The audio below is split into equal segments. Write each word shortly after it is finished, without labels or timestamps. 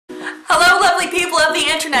of the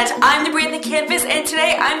internet, I'm the Breathing Canvas, and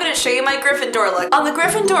today I'm going to show you my Gryffindor look. On the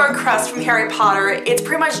Gryffindor crest from Harry Potter, it's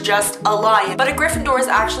pretty much just a lion, but a Gryffindor is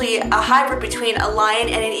actually a hybrid between a lion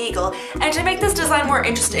and an eagle. And to make this design more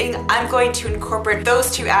interesting, I'm going to incorporate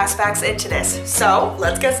those two aspects into this. So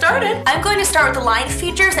let's get started. I'm going to start with the lion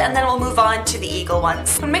features, and then we'll move on to the eagle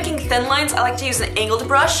ones. When making thin lines, I like to use an angled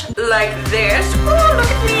brush like this. Oh, look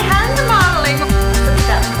at me hand modeling. Look at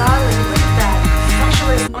that modeling. Look at that.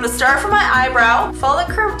 I'm gonna start from my eyebrow, follow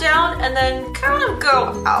the curve down, and then kind of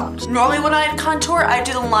go out. Normally when I contour, I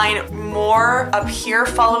do the line more up here,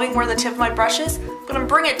 following where the tip of my brush is. I'm gonna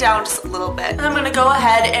bring it down just a little bit. And I'm gonna go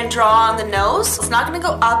ahead and draw on the nose. It's not gonna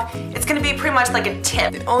go up, it's gonna be pretty much like a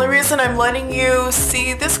tip. The only reason I'm letting you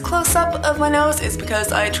see this close up of my nose is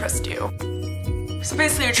because I trust you. So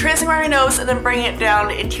basically you're tracing around your nose and then bringing it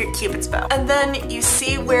down into your cupid's bow. And then you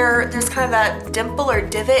see where there's kind of that dimple or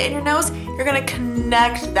divot in your nose, you're gonna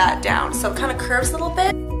connect that down. So it kind of curves a little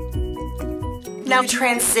bit. Now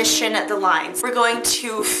transition the lines. We're going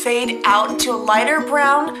to fade out into a lighter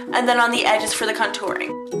brown and then on the edges for the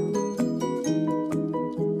contouring.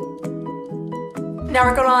 Now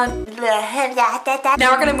we're going on.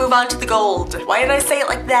 Now we're gonna move on to the gold. Why did I say it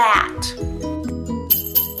like that?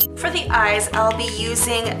 For the eyes, I'll be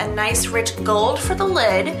using a nice rich gold for the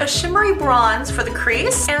lid, a shimmery bronze for the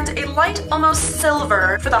crease, and a light almost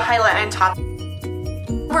silver for the highlight on top.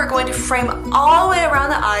 We're going to frame all the way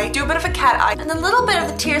around the eye, do a bit of a cat eye, and a little bit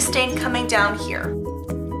of the tear stain coming down here.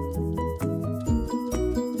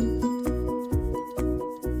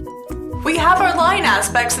 We have our line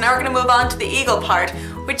aspects, so now we're going to move on to the eagle part,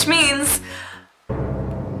 which means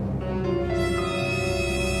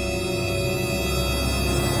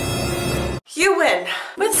you win.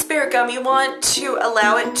 With spirit gum, you want to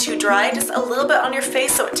allow it to dry just a little bit on your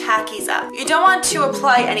face so it tackies up. You don't want to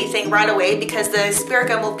apply anything right away because the spirit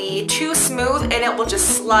gum will be too smooth and it will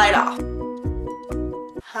just slide off.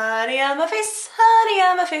 Honey on my face, honey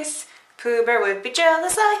on my face. Pooh Bear would be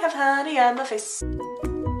jealous, I have honey on my face.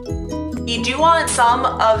 You do want some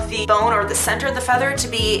of the bone or the center of the feather to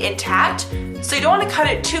be intact, so you don't want to cut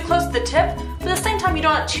it too close to the tip, but at the same time you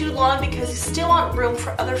don't want it too long because you still want room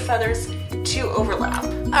for other feathers to overlap.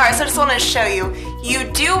 Alright, so I just wanted to show you. You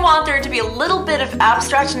do want there to be a little bit of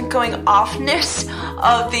abstract and going offness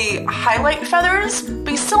of the highlight feathers,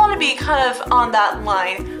 but you still want to be kind of on that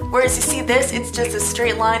line. Whereas you see this, it's just a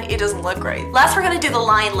straight line, it doesn't look great. Last we're going to do the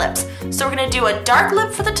lion lips. So we're going to do a dark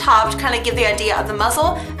lip for the top to kind of give the idea of the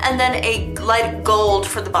muzzle, and then a light gold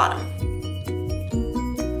for the bottom.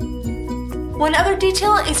 One other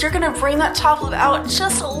detail is you're going to bring that top lip out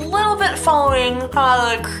just a little bit following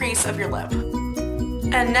the crease of your lip.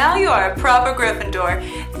 And now you are a proper Gryffindor.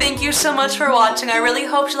 Thank you so much for watching. I really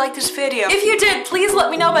hope you liked this video. If you did, please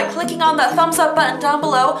let me know by clicking on that thumbs up button down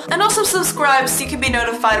below, and also subscribe so you can be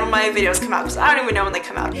notified when my videos come out, because I don't even know when they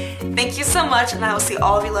come out. Thank you so much, and I will see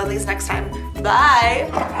all of you lovelies next time.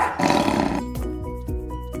 Bye!